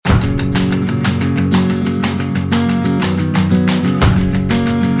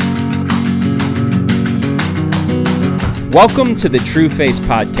Welcome to the True Face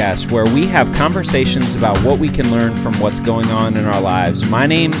Podcast, where we have conversations about what we can learn from what's going on in our lives. My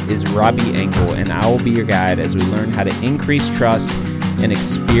name is Robbie Engel, and I will be your guide as we learn how to increase trust and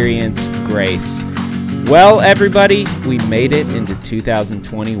experience grace. Well, everybody, we made it into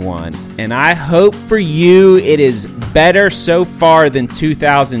 2021, and I hope for you it is better so far than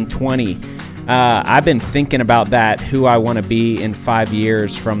 2020. I've been thinking about that, who I want to be in 5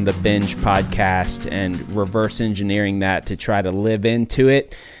 years from the Binge podcast, and reverse engineering that to try to live into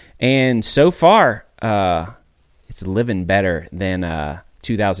it. And so far, it's living better than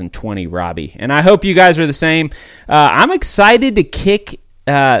 2020, Robbie. And I hope you guys are the same. I'm excited to kick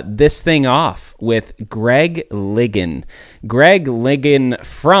this thing off with Greg Ligon. Greg Ligon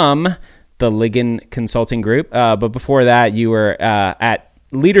from the Ligon Consulting Group. But before that, you were at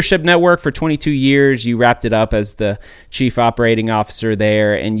Leadership Network for 22 years. You wrapped it up as the chief operating officer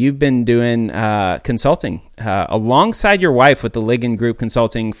there, and you've been doing consulting alongside your wife with the Ligon Group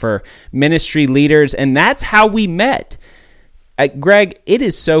Consulting for ministry leaders, and that's how we met. Greg, it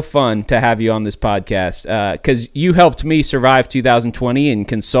is so fun to have you on this podcast because you helped me survive 2020 and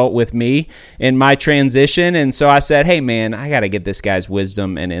consult with me in my transition. And so I said, hey, man, I got to get this guy's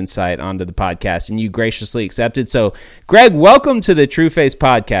wisdom and insight onto the podcast. And you graciously accepted. So, Greg, welcome to the True Face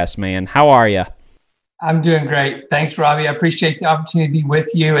Podcast, man. How are you? I'm doing great. Thanks, Robbie. I appreciate the opportunity to be with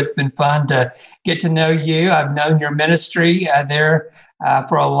you. It's been fun to get to know you. I've known your ministry there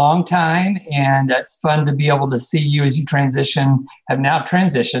for a long time, and it's fun to be able to see you as you have now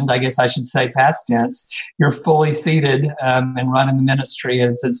transitioned, I guess I should say past tense. You're fully seated and running the ministry,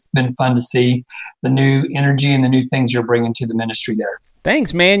 and it's been fun to see the new energy and the new things you're bringing to the ministry there.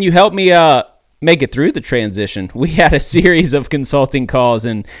 Thanks, man. You helped me make it through the transition. We had a series of consulting calls,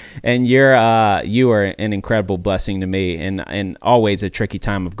 and you are an incredible blessing to me, and always a tricky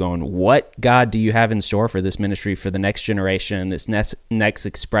time of going, what God do you have in store for this ministry, for the next generation, this next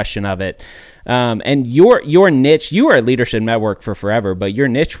expression of it? And your niche, you were at Leadership Network for forever, but your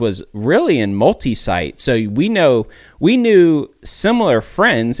niche was really in multi-site. So we knew similar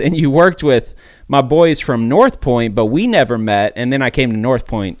friends, and you worked with my boys from North Point, but we never met. And then I came to North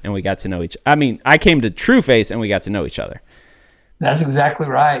Point and we got to know I came to True Face and we got to know each other. That's exactly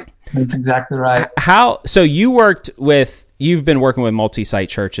right. So you've been working with multi-site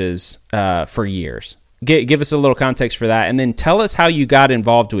churches for years. Give us a little context for that. And then tell us how you got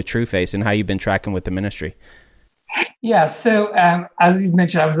involved with True Face and how you've been tracking with the ministry. Yeah, so as you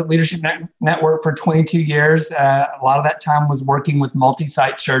mentioned, I was at Leadership Network for 22 years. A lot of that time was working with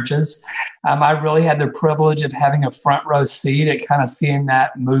multi-site churches. I really had the privilege of having a front row seat at kind of seeing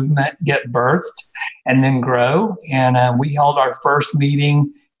that movement get birthed and then grow. And we held our first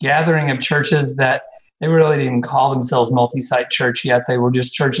gathering of churches that they really didn't even call themselves multi-site church yet. They were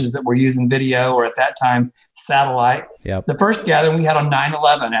just churches that were using video, or at that time, satellite. Yep. The first gathering we had on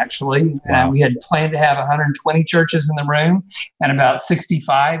 9/11, actually. Wow. We had planned to have 120 churches in the room, and about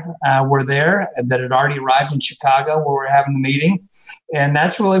 65 were there that had already arrived in Chicago where we're having the meeting. And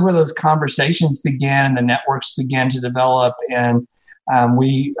that's really where those conversations began and the networks began to develop. And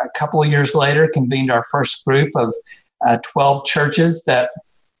we, a couple of years later, convened our first group of 12 churches that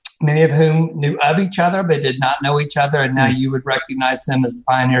many of whom knew of each other but did not know each other, and now you would recognize them as the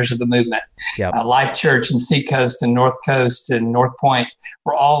pioneers of the movement. Yep. Life Church and Seacoast and North Coast and North Point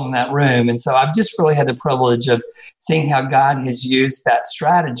were all in that room. And so I've just really had the privilege of seeing how God has used that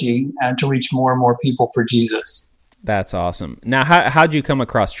strategy to reach more and more people for Jesus. That's awesome. Now, how'd you come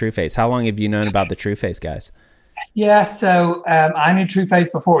across True Face? How long have you known about the True Face guys? Yeah, so I knew True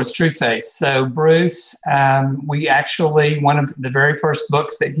Face before it was True Face. So Bruce, we actually, one of the very first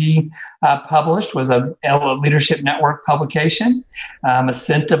books that he published was a Leadership Network publication,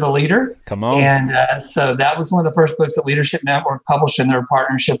 Ascent of a Leader. Come on. And so that was one of the first books that Leadership Network published in their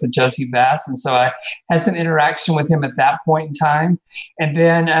partnership with Josie Bass. And so I had some interaction with him at that point in time. And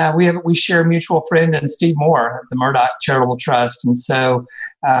then we share a mutual friend in Steve Moore at the Murdoch Charitable Trust. And so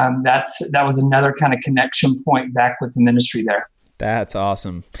that was another kind of connection point back with the ministry there. That's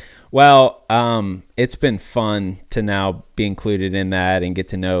awesome. Well, it's been fun to now be included in that and get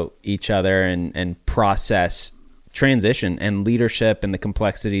to know each other and process transition and leadership and the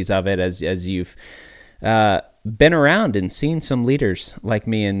complexities of it as you've been around and seen some leaders like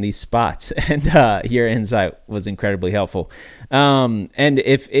me in these spots. And your insight was incredibly helpful. And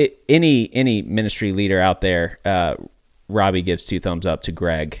if any ministry leader out there, Robbie gives 2 thumbs up to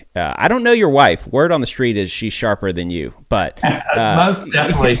Greg. I don't know your wife. Word on the street is she's sharper than you, but most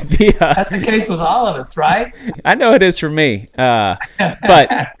definitely. That's the case with all of us, right? I know it is for me.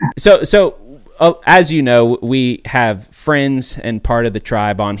 But so as you know, we have friends and part of the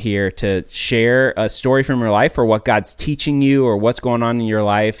tribe on here to share a story from your life or what God's teaching you or what's going on in your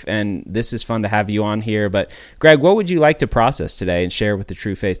life. And this is fun to have you on here. But Greg, what would you like to process today and share with the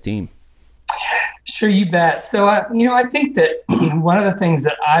True Faith team? Sure, you bet. So, I think that one of the things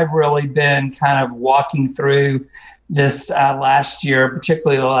that I've really been kind of walking through this last year,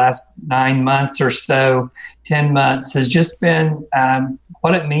 particularly the last 9 months or so, 10 months, has just been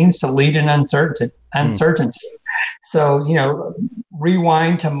what it means to lead in uncertainty. So,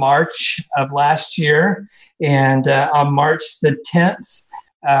 rewind to March of last year, and on March the 10th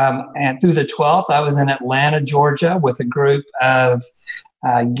and through the 12th, I was in Atlanta, Georgia, with a group of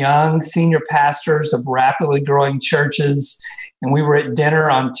young senior pastors of rapidly growing churches. And we were at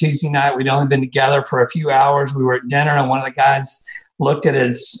dinner on Tuesday night. We'd only been together for a few hours. We were at dinner, and one of the guys looked at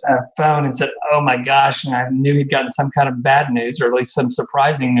his phone and said, "Oh my gosh." And I knew he'd gotten some kind of bad news, or at least some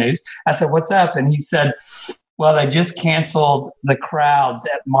surprising news. I said, "What's up?" And he said, "Well, they just canceled the crowds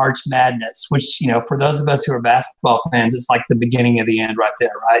at March Madness," which, for those of us who are basketball fans, it's like the beginning of the end right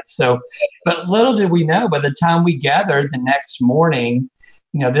there, right? So, but little did we know, by the time we gathered the next morning,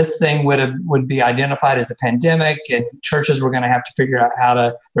 this thing would be identified as a pandemic, and churches were going to have to figure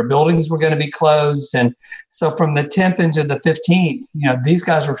out their buildings were going to be closed. And so from the 10th into the 15th, these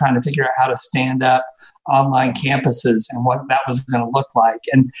guys were trying to figure out how to stand up online campuses and what that was going to look like.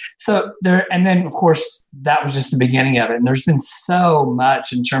 And so and then of course, that was just the beginning of it. And there's been so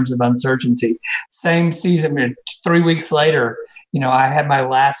much in terms of uncertainty. Same season, 3 weeks later, I had my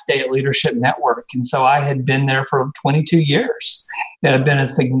last day at Leadership Network. And so I had been there for 22 years. It had been a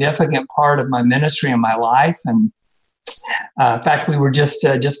significant part of my ministry and my life. And in fact, we were just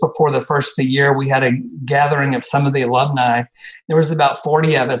before the first of the year, we had a gathering of some of the alumni. There was about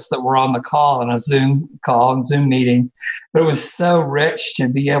 40 of us that were on the call, on a Zoom call and Zoom meeting. But it was so rich to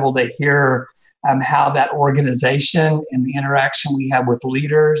be able to hear how that organization and the interaction we had with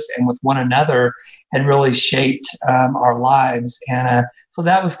leaders and with one another had really shaped our lives. And so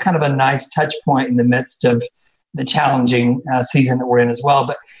that was kind of a nice touch point in the midst of the challenging season that we're in as well.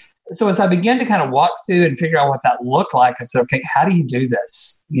 But so as I began to kind of walk through and figure out what that looked like, I said, okay, how do you do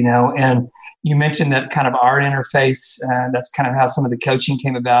this? And you mentioned that kind of our interface, that's kind of how some of the coaching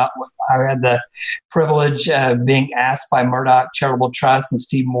came about. I had the privilege of being asked by Murdoch Charitable Trust and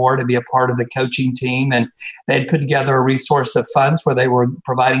Steve Moore to be a part of the coaching team. And they'd put together a resource of funds where they were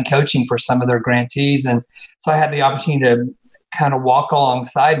providing coaching for some of their grantees. And so I had the opportunity to kind of walk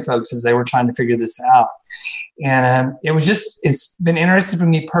alongside folks as they were trying to figure this out. And it's been interesting for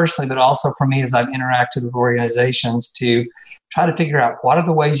me personally, but also for me as I've interacted with organizations to try to figure out what are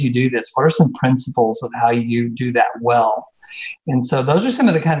the ways you do this? What are some principles of how you do that well? And so those are some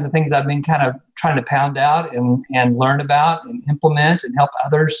of the kinds of things I've been kind of trying to pound out and learn about and implement and help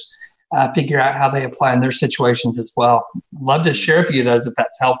others figure out how they apply in their situations as well. Love to share a few of those if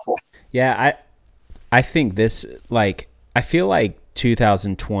that's helpful. Yeah, I think this, I feel like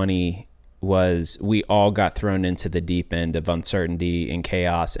 2020 we all got thrown into the deep end of uncertainty and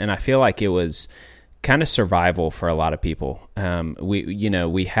chaos. And I feel like it was kind of survival for a lot of people.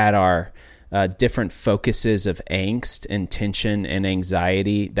 We had our different focuses of angst and tension and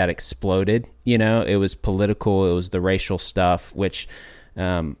anxiety that exploded. It was political, it was the racial stuff, which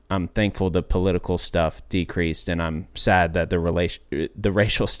I'm thankful the political stuff decreased, and I'm sad that the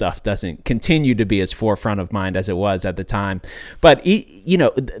racial stuff doesn't continue to be as forefront of mind as it was at the time. But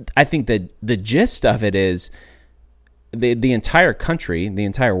I think that the gist of it is the entire country, the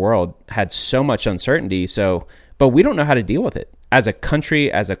entire world had so much uncertainty. But we don't know how to deal with it as a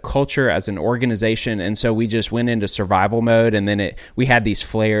country, as a culture, as an organization. And so we just went into survival mode. And then we had these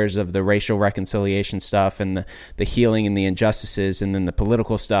flares of the racial reconciliation stuff and the healing and the injustices and then the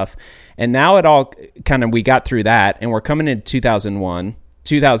political stuff. And now it all we got through that. And we're coming into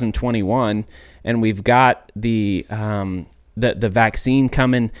 2021, and we've got the vaccine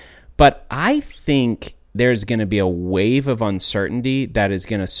coming. But I think there's going to be a wave of uncertainty that is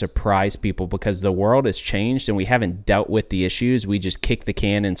going to surprise people because the world has changed and we haven't dealt with the issues. We just kicked the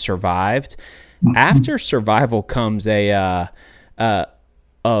can and survived. After survival comes a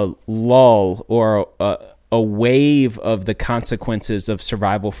lull or a wave of the consequences of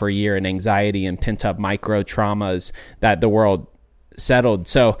survival for a year and anxiety and pent-up micro traumas that the world settled.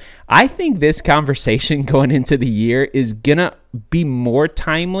 So I think this conversation going into the year is going to be more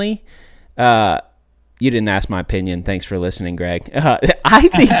timely. You didn't ask my opinion. Thanks for listening, Greg. I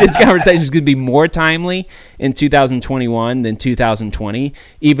think this conversation is going to be more timely in 2021 than 2020,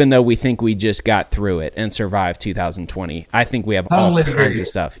 even though we think we just got through it and survived 2020. I think we have all kinds of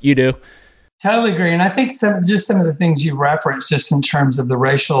stuff. You do? Totally agree. And I think some of the things you referenced just in terms of the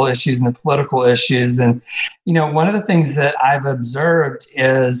racial issues and the political issues. And, one of the things that I've observed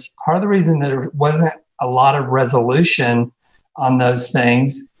is part of the reason that there wasn't a lot of resolution on those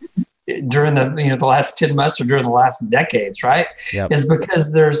things during the last 10 months or during the last decades, right? Yep. Is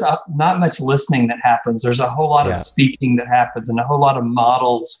because there's not much listening that happens. There's a whole lot of speaking that happens and a whole lot of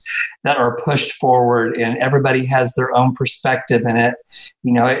models that are pushed forward, and everybody has their own perspective in it.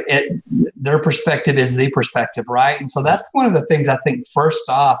 Their perspective is the perspective, right? And so that's one of the things I think first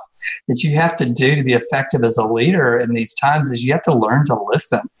off that you have to do to be effective as a leader in these times is you have to learn to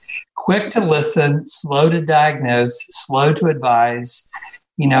listen. Quick to listen, slow to diagnose, slow to advise.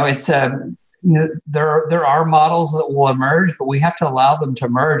 There are models that will emerge, but we have to allow them to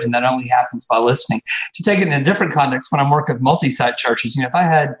emerge, and that only happens by listening. To take it in a different context, when I'm working with multi-site churches, if I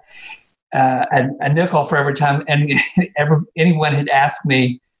had a nickel for every time anyone had asked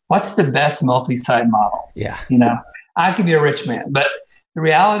me, what's the best multi-site model? Yeah. I could be a rich man, but the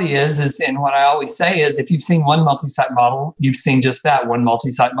reality is, and what I always say is, if you've seen one multi-site model, you've seen just that one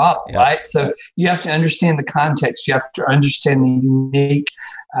multi-site model, right? So you have to understand the context. You have to understand the unique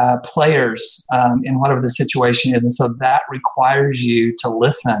players in whatever the situation is. And so that requires you to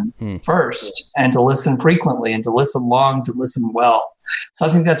listen first, and to listen frequently, and to listen long, to listen well. So I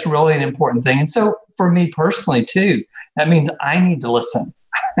think that's really an important thing. And so for me personally too, that means I need to listen.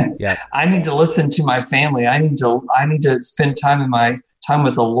 I need to listen to my family. I need to spend time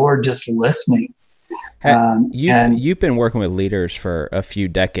with the Lord, just listening. You've been working with leaders for a few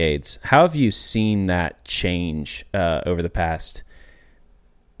decades. How have you seen that change over the past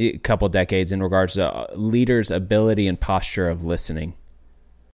couple decades in regards to leaders' ability and posture of listening?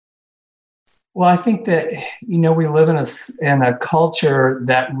 Well, I think that we live in a culture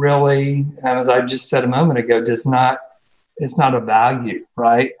that really, as I just said a moment ago, it's not a value,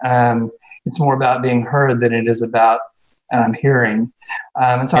 right? It's more about being heard than it is about hearing.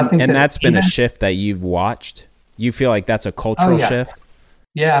 And so I think that's been a shift that you've watched. You feel like that's a cultural shift?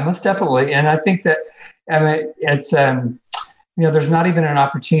 Yeah, most definitely. And I think that, it's, there's not even an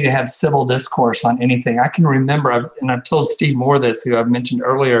opportunity to have civil discourse on anything. I can remember, I've told Steve Moore this, who I've mentioned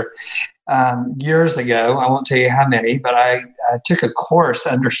earlier, years ago. I won't tell you how many, but I took a course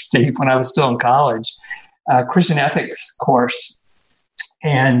under Steve when I was still in college, Christian ethics course.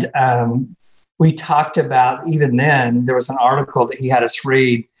 And we talked about, even then, there was an article that he had us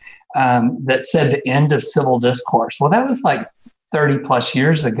read that said the end of civil discourse. Well, that was like 30 plus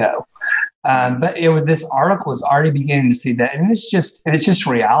years ago. But this article was already beginning to see that. And it's just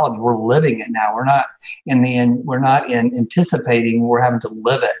reality. We're living it now. We're not anticipating, we're having to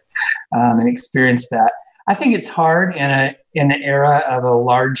live it and experience that. I think it's hard in an era of a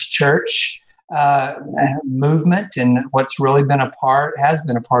large church movement, and what's really has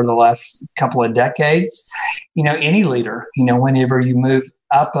been a part of the last couple of decades. Any leader, whenever you move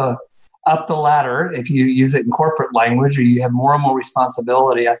up the ladder, if you use it in corporate language, or you have more and more takes,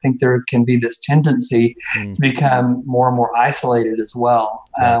 I think there can be this tendency to become more and more isolated as well,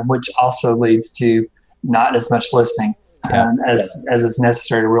 which also leads to not as much listening. As it's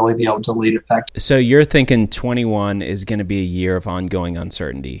necessary to really be able to lead effectively. So you're thinking 21 is going to be a year of ongoing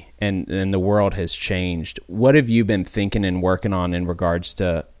uncertainty, and the world has changed. What have you been thinking and working on in regards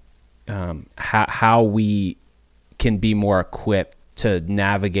to how we can be more equipped to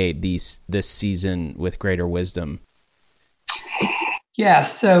navigate this season with greater wisdom? Yeah,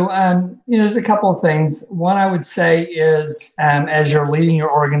 so there's a couple of things. One I would say is as you're leading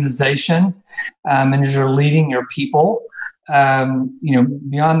your organization and as you're leading your people,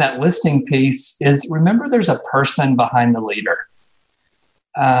 beyond that listening piece is remember there's a person behind the leader.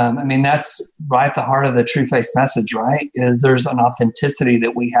 That's right at the heart of the True Faith message, right? Is there's an authenticity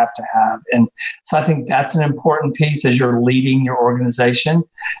that we have to have. And so I think that's an important piece as you're leading your organization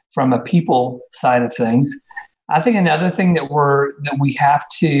from a people side of things. I think another thing that we have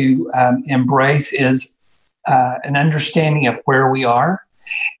to embrace is an understanding of where we are,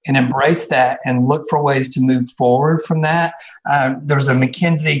 and embrace that and look for ways to move forward from that. There was a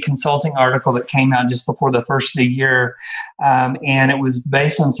McKinsey consulting article that came out just before the first of the year, and it was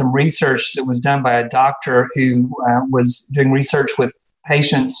based on some research that was done by a doctor who was doing research with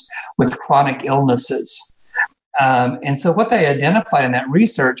patients with chronic illnesses. And so what they identified in that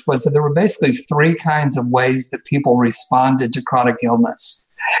research was that there were basically three kinds of ways that people responded to chronic illness.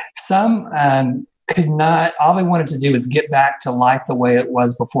 Some could not, all they wanted to do was get back to life the way it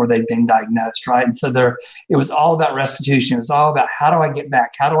was before they'd been diagnosed, right? And so it was all about restitution. It was all about, how do I get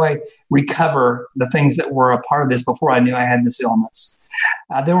back? How do I recover the things that were a part of this before I knew I had this illness?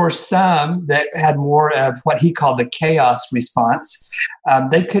 There were some that had more of what he called the chaos response.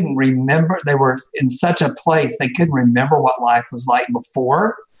 They couldn't remember. They were in such a place they couldn't remember what life was like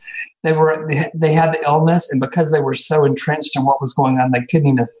before. They had the illness, and because they were so entrenched in what was going on, they couldn't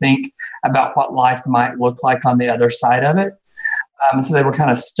even think about what life might look like on the other side of it. So they were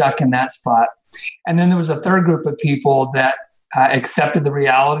kind of stuck in that spot. And then there was a third group of people that accepted the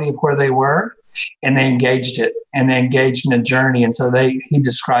reality of where they were, and they engaged it, and they engaged in a journey. And so he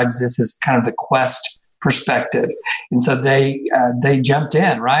describes this as kind of the quest perspective. And so they jumped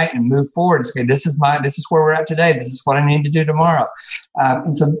in, right, and moved forward. And said, okay, this is where we're at today. This is what I need to do tomorrow.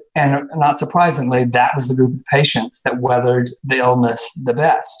 And not surprisingly, that was the group of patients that weathered the illness the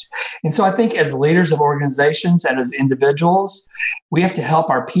best. And so I think as leaders of organizations and as individuals, we have to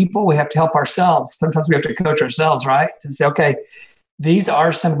help our people. We have to help ourselves. Sometimes we have to coach ourselves, right, to say, okay, these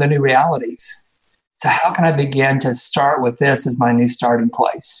are some of the new realities. So how can I begin to start with this as my new starting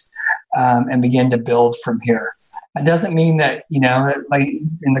place, and begin to build from here? It doesn't mean that, like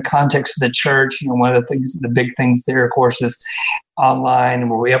in the context of the church, one of the big things there, of course, is online,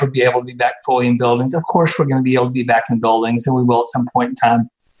 and will we ever be able to be back fully in buildings? Of course, we're going to be able to be back in buildings, and we will at some point in time.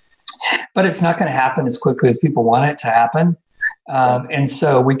 But it's not going to happen as quickly as people want it to happen. And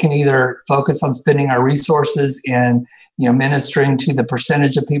so we can either focus on spending our resources in, ministering to the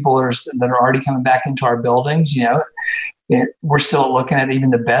percentage of people that are already coming back into our buildings. We're still looking at even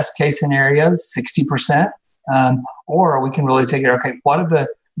the best case scenarios, 60%. Or we can really figure, okay, what are the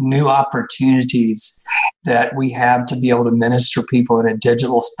new opportunities that we have to be able to minister people in a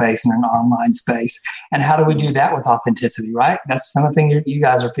digital space and an online space? And how do we do that with authenticity, right? That's something you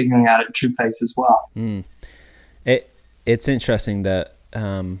guys are figuring out at TrueFace as well. It's interesting that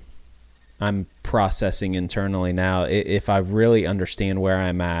I'm processing internally now. If I really understand where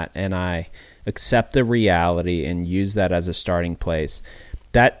I'm at and I accept the reality and use that as a starting place,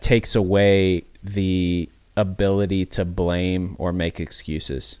 that takes away the ability to blame or make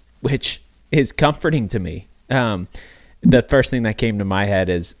excuses, which is comforting to me. The first thing that came to my head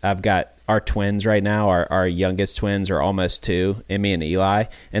is I've got our twins right now. Our youngest twins are almost 2, Emmy and Eli,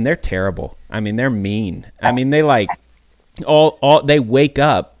 and they're terrible. I mean, they're mean. I mean, they they wake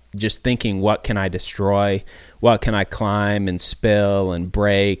up just thinking, what can I destroy? What can I climb and spill and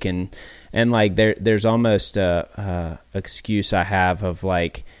break? And like there's almost a excuse I have of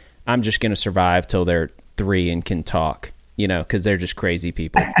like, I'm just going to survive till they're 3 and can talk, because they're just crazy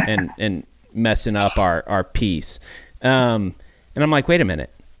people and messing up our peace. And I'm like, wait a minute.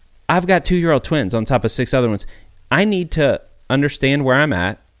 I've got 2-year-old twins on top of 6 other ones. I need to understand where I'm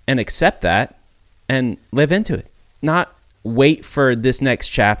at and accept that and live into it, not wait for this next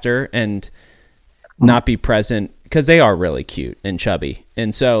chapter and not be present, because they are really cute and chubby.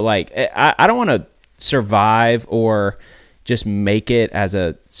 And so like, I don't want to survive or just make it as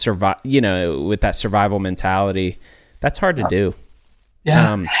a survive, with that survival mentality. That's hard to do.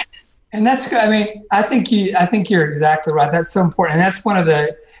 Yeah. And that's good. I mean, I think you're exactly right. That's so important. And that's one of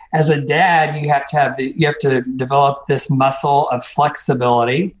as a dad, you have to develop this muscle of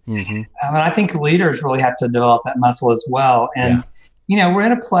flexibility. Mm-hmm. And I think leaders really have to develop that muscle as well. And, we're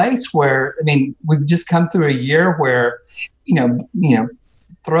in a place where, we've just come through a year where,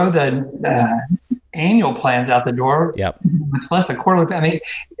 throw the annual plans out the door, much less a quarterly.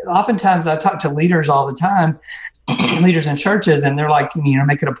 Oftentimes I talk to leaders all the time, leaders in churches, and they're like,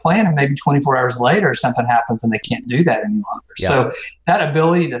 make it a plan, and maybe 24 hours later something happens and they can't do that any longer. Yeah. So that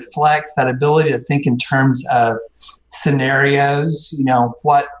ability to flex, that ability to think in terms of scenarios,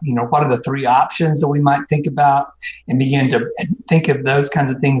 what are the 3 options that we might think about, and begin to think of those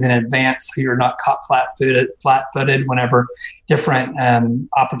kinds of things in advance so you're not caught flat-footed whenever different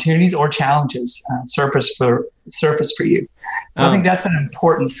opportunities or challenges surface for you. So I think that's an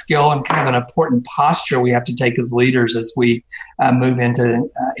important skill and kind of an important posture we have to take as leaders as we move into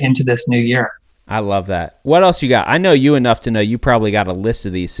this new year. I love that. What else you got? I know you enough to know you probably got a list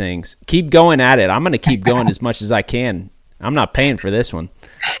of these things. Keep going at it. I'm going to keep going as much as I can. I'm not paying for this one.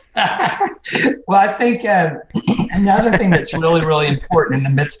 Well, I think another thing that's really, really important in the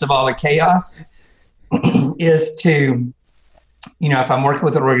midst of all the chaos is to, if I'm working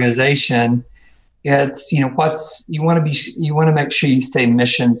with an organization, it's, you want to make sure you stay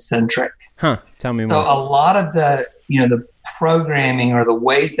mission centric. Tell me more. So a lot of the programming or the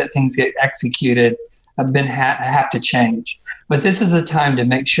ways that things get executed have to change. But this is a time to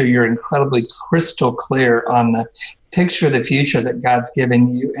make sure you're incredibly crystal clear on the picture of the future that God's given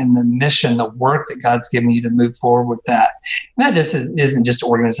you and the mission, the work that God's given you to move forward with that. And that just isn't just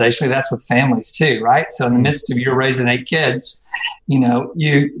organizationally, that's with families too, right? So in the midst of you raising 8 kids,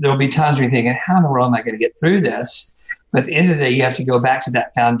 there'll be times where you're thinking, how in the world am I going to get through this? But at the end of the day, you have to go back to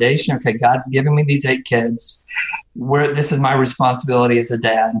that foundation. Okay, God's given me these 8 kids. This is my responsibility as a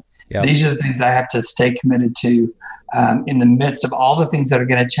dad. Yep. These are the things I have to stay committed to. In the midst of all the things that are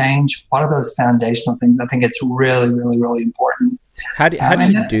going to change, what are those foundational things? I think it's really, really, really important. How do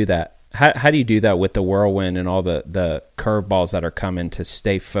you do that? How do you do that with the whirlwind and all the curveballs that are coming to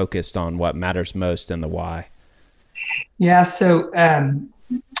stay focused on what matters most and the why? Yeah, so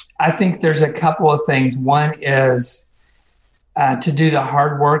I think there's a couple of things. One is to do the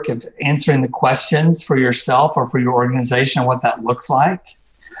hard work of answering the questions for yourself or for your organization, what that looks like.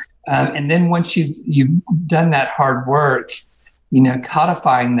 And then once you've done that hard work,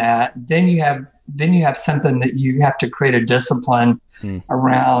 codifying that, then you have something that you have to create a discipline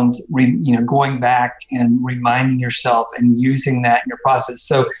around, going back and reminding yourself and using that in your process.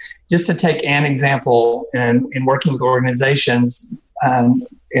 So just to take an example, in working with organizations,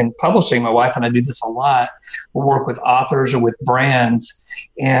 in publishing, my wife and I do this a lot. We'll work with authors or with brands,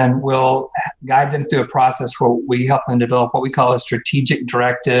 and we'll guide them through a process where we help them develop what we call a strategic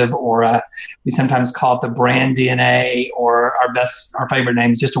directive, or we sometimes call it the brand DNA, or our favorite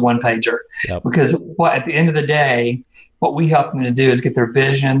name is just a one-pager. Yep. Because at the end of the day, what we help them to do is get their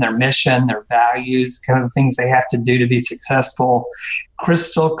vision, their mission, their values, kind of the things they have to do to be successful,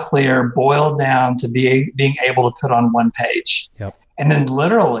 crystal clear, boiled down to being able to put on one page. Yep. And then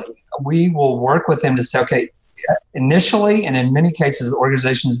literally, we will work with them to say, okay, initially, and in many cases, the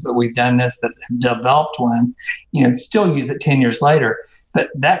organizations that we've done this, that have developed one, still use it 10 years later. But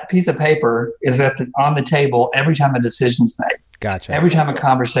that piece of paper is on the table every time a decision's made. Gotcha. Every time a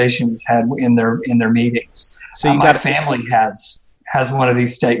conversation is had in their meetings. So my family has one of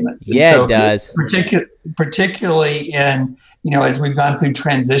these statements. And so it does. Particularly in, as we've gone through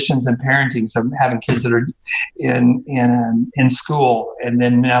transitions in parenting, so having kids that are in school, and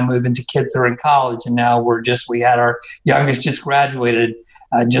then now moving to kids that are in college, and now we had our youngest just graduated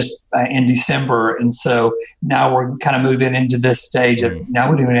in December, and so now we're kind of moving into this stage of now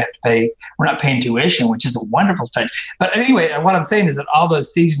we don't even have to pay. We're not paying tuition, which is a wonderful stage. But anyway, what I'm saying is that all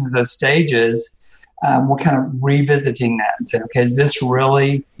those seasons, those stages, we're kind of revisiting that and saying, okay, is this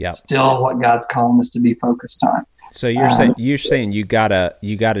really still what God's calling us to be focused on? So you're saying you gotta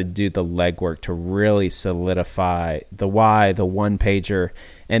do the legwork to really solidify the why, the one pager,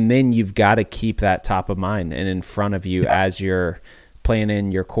 and then you've got to keep that top of mind and in front of you as you're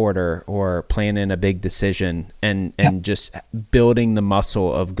planning your quarter or planning a big decision, and just building the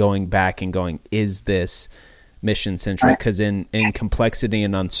muscle of going back and going, is this mission centric? Because in complexity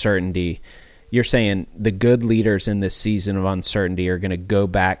and uncertainty, you're saying the good leaders in this season of uncertainty are going to go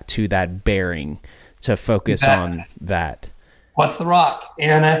back to that bearing to focus on that. What's the rock?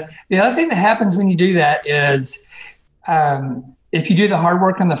 And the other thing that happens when you do that is if you do the hard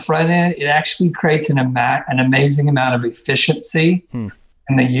work on the front end, it actually creates an amazing amount of efficiency in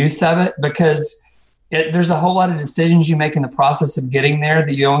the use of it, because there's a whole lot of decisions you make in the process of getting there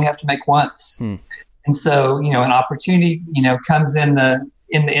that you only have to make once. And so, an opportunity, comes in the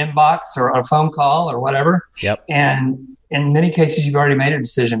inbox or a phone call or whatever. Yep. And in many cases, you've already made a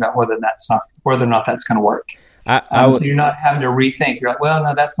decision about whether or not that's going to work. So you're not having to rethink. You're like, well,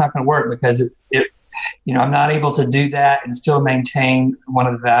 no, that's not going to work because I'm not able to do that and still maintain one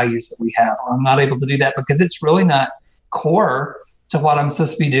of the values that we have. Or I'm not able to do that because it's really not core to what I'm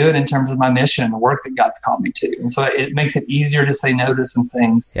supposed to be doing in terms of my mission and the work that God's called me to. And so it makes it easier to say no to some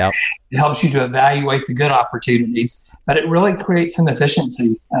things. Yep. It helps you to evaluate the good opportunities, but it really creates some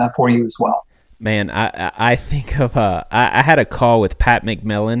efficiency for you as well. Man, I think of I had a call with Pat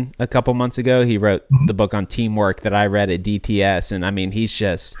McMillan a couple months ago. He wrote the book on teamwork that I read at DTS, and I mean, he's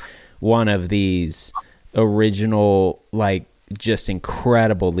just one of these original, just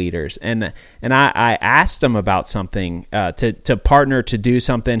incredible leaders. And I asked him about something to partner to do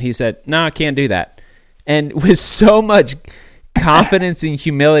something. He said, "No, I can't do that." And with so much confidence and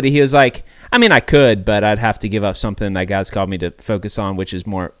humility, he was like, I mean, I could, but I'd have to give up something that God's called me to focus on, which is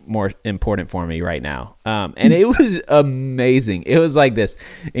more important for me right now. And it was amazing. It was like this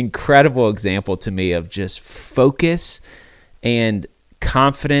incredible example to me of just focus and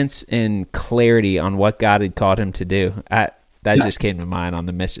confidence and clarity on what God had called him to do. That just came to mind on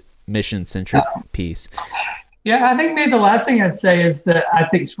the mission-centric piece. Yeah, I think maybe the last thing I'd say is that I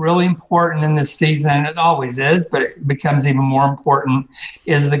think it's really important in this season, it always is, but it becomes even more important,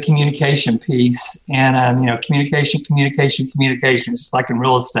 is the communication piece. And, communication, just like in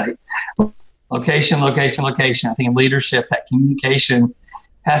real estate. Location. I think in leadership, that communication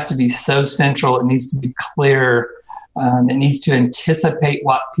has to be so central. It needs to be clear. It needs to anticipate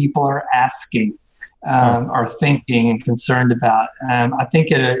what people are asking. are thinking and concerned about. I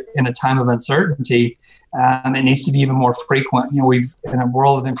think in a time of uncertainty, it needs to be even more frequent. We've in a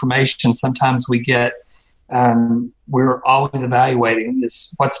world of information, sometimes we get we're always evaluating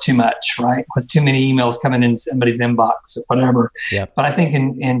what's too much, right? What's too many emails coming in somebody's inbox or whatever. Yep. But I think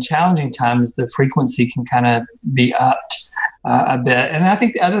in challenging times, the frequency can kind of be upped a bit. And I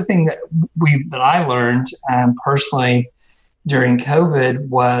think the other thing that I learned personally during COVID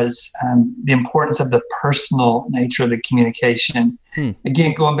was the importance of the personal nature of the communication.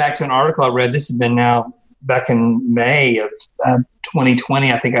 Again, going back to an article I read, this has been now back in May of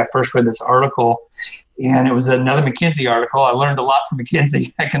 2020, I think I first read this article, and it was another McKinsey article. I learned a lot from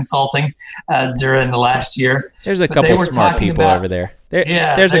McKinsey consulting during the last year. There's a couple smart people over there.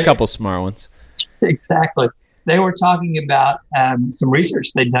 There's a couple smart ones. Exactly. They were talking about some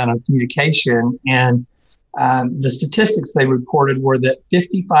research they'd done on communication, and the statistics they reported were that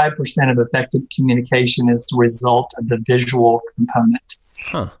 55% of effective communication is the result of the visual component.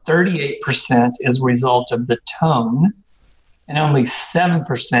 38% is a result of the tone, and only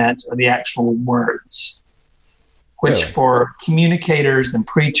 7% are the actual words, which Really? For communicators and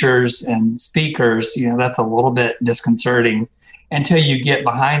preachers and speakers, that's a little bit disconcerting until you get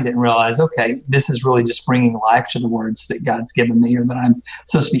behind it and realize, okay, this is really just bringing life to the words that God's given me or that I'm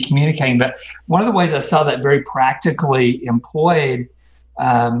supposed to be communicating. But one of the ways I saw that very practically employed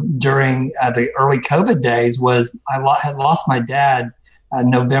during the early COVID days was I had lost my dad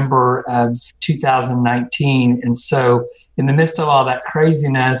November of 2019. And so in the midst of all that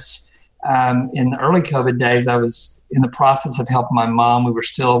craziness, in the early COVID days, I was in the process of helping my mom. We were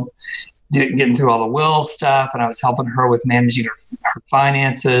still getting through all the will stuff, and I was helping her with managing her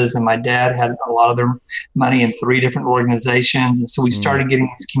finances. And my dad had a lot of their money in 3 different organizations. And so we started getting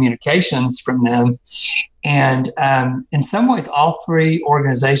these communications from them. And in some ways, all 3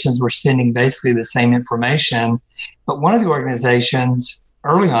 organizations were sending basically the same information. But one of the organizations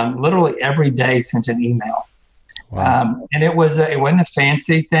early on, literally every day sent an email. Wow. And it wasn't a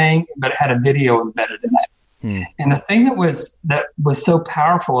fancy thing, but it had a video embedded in it. And the thing that was so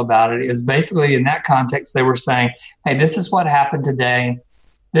powerful about it is basically in that context, they were saying, hey, this is what happened today.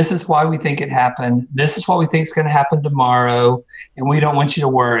 This is why we think it happened. This is what we think is going to happen tomorrow. And we don't want you to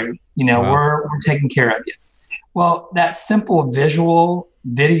worry. Wow. We're taking care of you. Well, that simple visual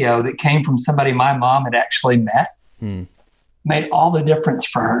video that came from somebody my mom had actually met made all the difference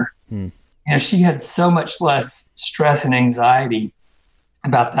for her. She had so much less stress and anxiety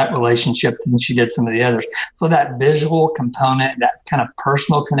about that relationship than she did some of the others. So that visual component, that kind of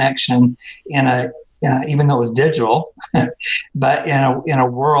personal connection even though it was digital, but in a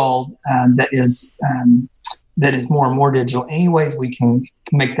world that is more and more digital, any ways we can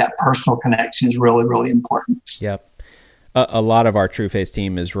make that personal connection is really, really important. Yep. A lot of our TrueFace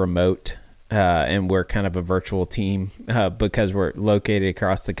team is remote, and we're kind of a virtual team because we're located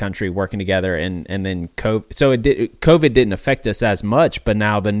across the country working together. And then COVID didn't affect us as much, but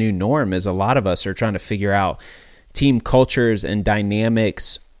now the new norm is a lot of us are trying to figure out team cultures and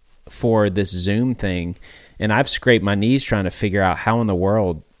dynamics for this Zoom thing. And I've scraped my knees trying to figure out how in the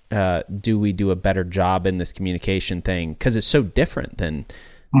world do we do a better job in this communication thing, because it's so different than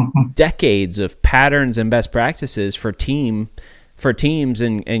decades of patterns and best practices for teams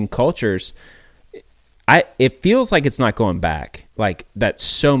and cultures. It feels like it's not going back, like that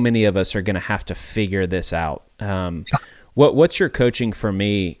so many of us are going to have to figure this out. What's your coaching for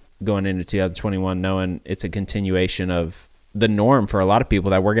me going into 2021, knowing it's a continuation of the norm for a lot of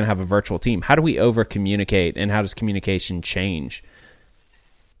people that we're going to have a virtual team? How do we over communicate, and how does communication change?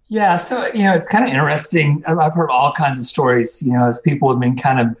 Yeah, so, it's kind of interesting. I've heard all kinds of stories, as people have been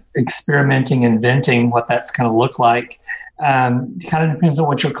kind of experimenting, inventing what that's going to look like. It kind of depends on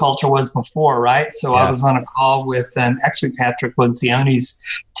what your culture was before, right? So yeah. I was on a call with actually Patrick Lencioni's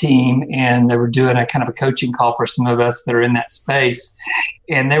team, and they were doing a kind of a coaching call for some of us that are in that space.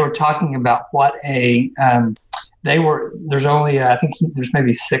 And they were talking about what there's only, I think there's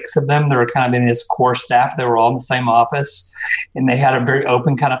maybe 6 of them that are kind of in his core staff. They were all in the same office, and they had a very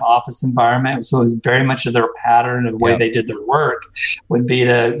open kind of office environment. So it was very much of their pattern of the way they did their work would be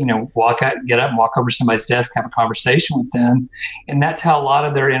to, get up and walk over to somebody's desk, have a conversation with them. And that's how a lot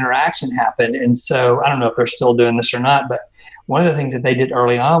of their interaction happened. And so I don't know if they're still doing this or not, but one of the things that they did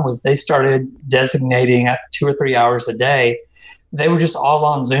early on was they started designating 2 or 3 hours a day. They were just all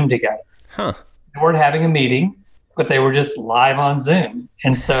on Zoom together. Huh. They weren't having a meeting, but they were just live on Zoom.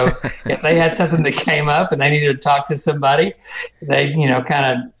 And so if they had something that came up and they needed to talk to somebody, they'd, kind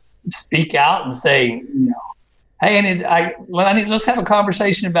of speak out and say, Hey, let's have a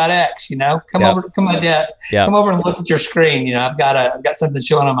conversation about X. Come Yep. over, come on, Dad. Yep. Come over and look at your screen. I've got something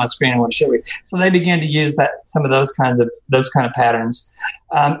showing on my screen I want to show you. So they began to use some of those kind of patterns.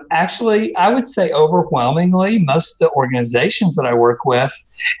 Actually, I would say overwhelmingly, most of the organizations that I work with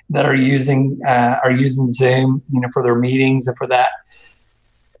that are using Zoom, for their meetings and for that,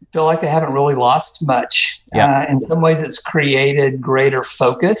 feel like they haven't really lost much. Yep. In some ways, it's created greater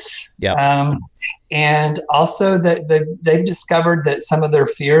focus. Yep. And also that they've discovered that some of their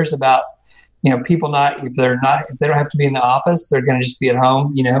fears about, people if they don't have to be in the office, they're going to just be at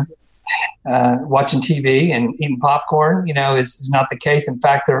home, watching TV and eating popcorn, is not the case. In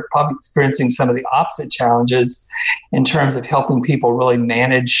fact, they're probably experiencing some of the opposite challenges in terms of helping people really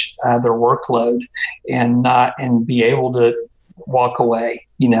manage their workload and be able to walk away,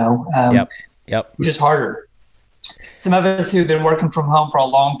 Yep. which is harder. Some of us who've been working from home for a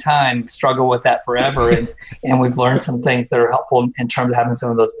long time struggle with that forever. And we've learned some things that are helpful in terms of having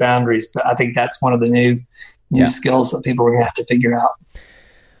some of those boundaries. But I think that's one of the new skills that people are going to have to figure out.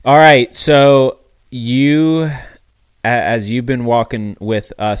 All right. So as you've been walking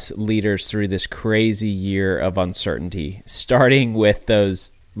with us leaders through this crazy year of uncertainty, starting with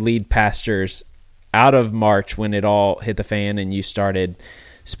those lead pastors out of March when it all hit the fan and you started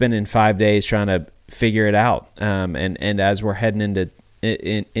spending 5 days trying to figure it out. And as we're heading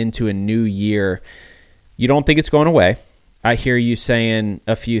into a new year, you don't think it's going away. I hear you saying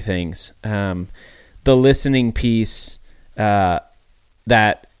a few things. The listening piece,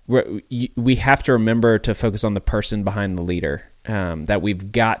 that we have to remember to focus on the person behind the leader, that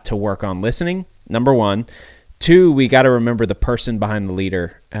we've got to work on listening, number one. Two, we got to remember the person behind the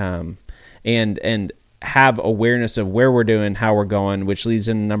leader, and have awareness of where we're doing, how we're going, which leads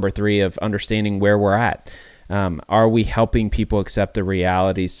into number three of understanding where we're at. Are we helping people accept the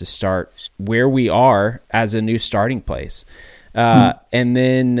realities to start where we are as a new starting place? And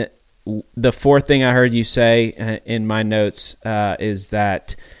then the fourth thing I heard you say in my notes is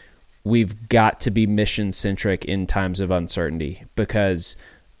that we've got to be mission-centric in times of uncertainty, because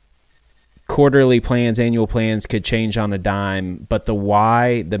quarterly plans, annual plans could change on a dime, but the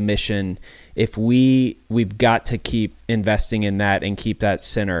why, the mission, if we've got to keep investing in that and keep that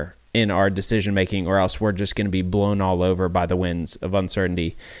center in our decision making, or else we're just going to be blown all over by the winds of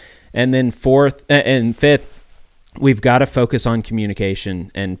uncertainty. And then fourth and fifth, we've got to focus on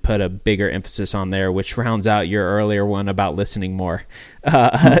communication and put a bigger emphasis on there, which rounds out your earlier one about listening more.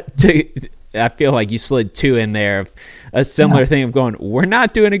 I feel like you slid two in there of a similar thing of going, we're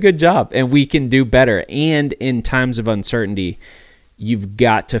not doing a good job and we can do better. And in times of uncertainty, you've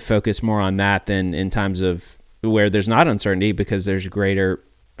got to focus more on that than in times of where there's not uncertainty, because there's greater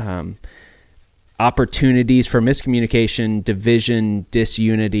opportunities for miscommunication, division,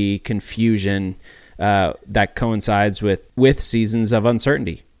 disunity, confusion that coincides with seasons of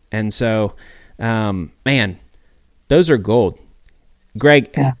uncertainty. And so, man, those are gold.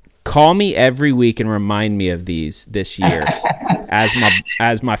 Greg, call me every week and remind me of these this year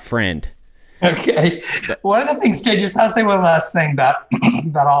as my friend. Okay. One of the things, Jay, I'll say one last thing about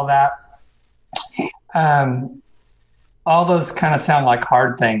all that. All those kind of sound like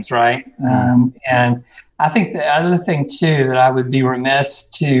hard things, right? And I think the other thing too that I would be remiss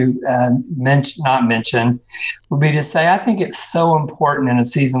to not mention would be to say I think it's so important in a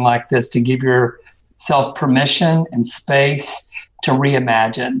season like this to give yourself permission and space to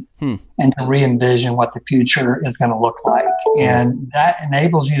reimagine and to re-envision what the future is going to look like. And that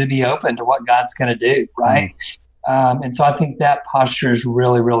enables you to be open to what God's going to do, right? And so I think that posture is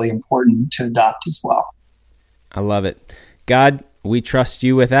really, really important to adopt as well. I love it. God, we trust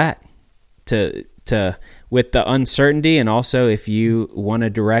you with that, with the uncertainty, and also if you want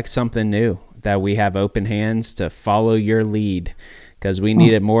to direct something new, that we have open hands to follow your lead, because we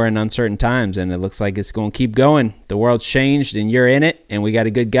need it more in uncertain times, and it looks like it's going to keep going. The world's changed, and you're in it, and we got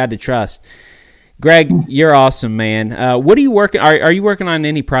a good God to trust. Greg, you're awesome, man. What are you working? Are you working on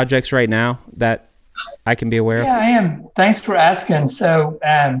any projects right now that I can be aware of? Yeah, I am. Thanks for asking. So,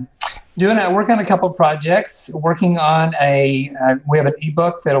 working on a couple of projects. Working on we have an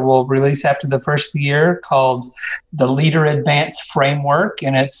ebook that will release after the first of the year called The Leader Advanced Framework,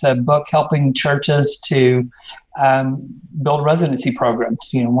 and it's a book helping churches to build residency programs.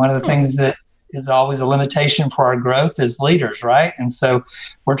 One of the things that is always a limitation for our growth is leaders, right? And so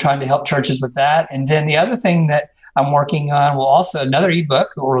we're trying to help churches with that. And then the other thing that I'm working on another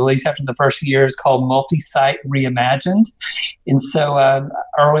ebook will release after the first year is called Multi-Site Reimagined. And so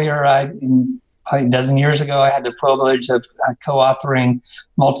earlier in probably a dozen years ago, I had the privilege of co-authoring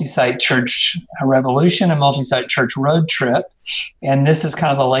Multi-Site Church Revolution and Multi-Site Church Road Trip. And this is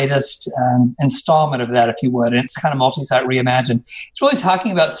kind of the latest installment of that, if you would. And it's kind of Multi-Site Reimagined. It's really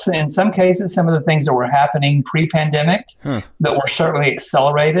talking about, in some cases, some of the things that were happening pre-pandemic that were certainly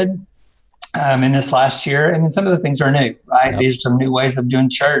accelerated in this last year. And then some of the things are new, right? Yep. These are some new ways of doing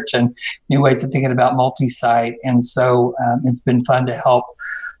church and new ways of thinking about multi-site. And so it's been fun to help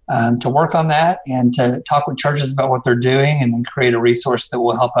to work on that and to talk with churches about what they're doing and then create a resource that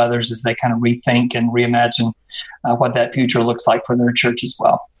will help others as they kind of rethink and reimagine what that future looks like for their church as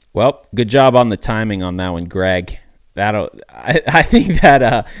well. Well, good job on the timing on that one, Greg. I think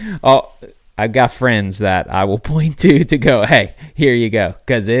that I've got friends that I will point to go, hey, here you go,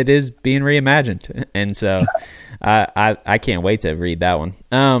 because it is being reimagined. And so I can't wait to read that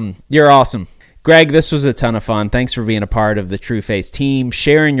one. You're awesome. Greg, this was a ton of fun. Thanks for being a part of the TrueFace team,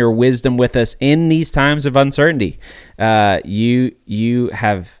 sharing your wisdom with us in these times of uncertainty. You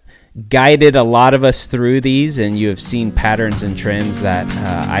have guided a lot of us through these, and you have seen patterns and trends that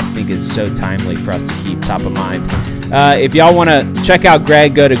I think is so timely for us to keep top of mind. If y'all want to check out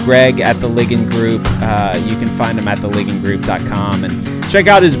Greg, go to Greg at the Ligon Group. You can find him at theligongroup.com and check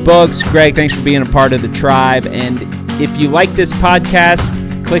out his books. Greg, thanks for being a part of the tribe. And if you like this podcast,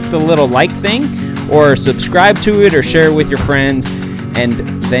 click the little like thing or subscribe to it or share it with your friends.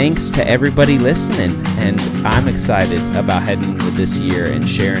 And thanks to everybody listening. And I'm excited about heading into this year and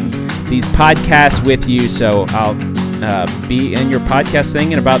sharing these podcasts with you. So I'll be in your podcast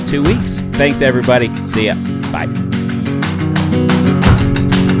thing in about 2 weeks. Thanks, everybody. See ya. Bye.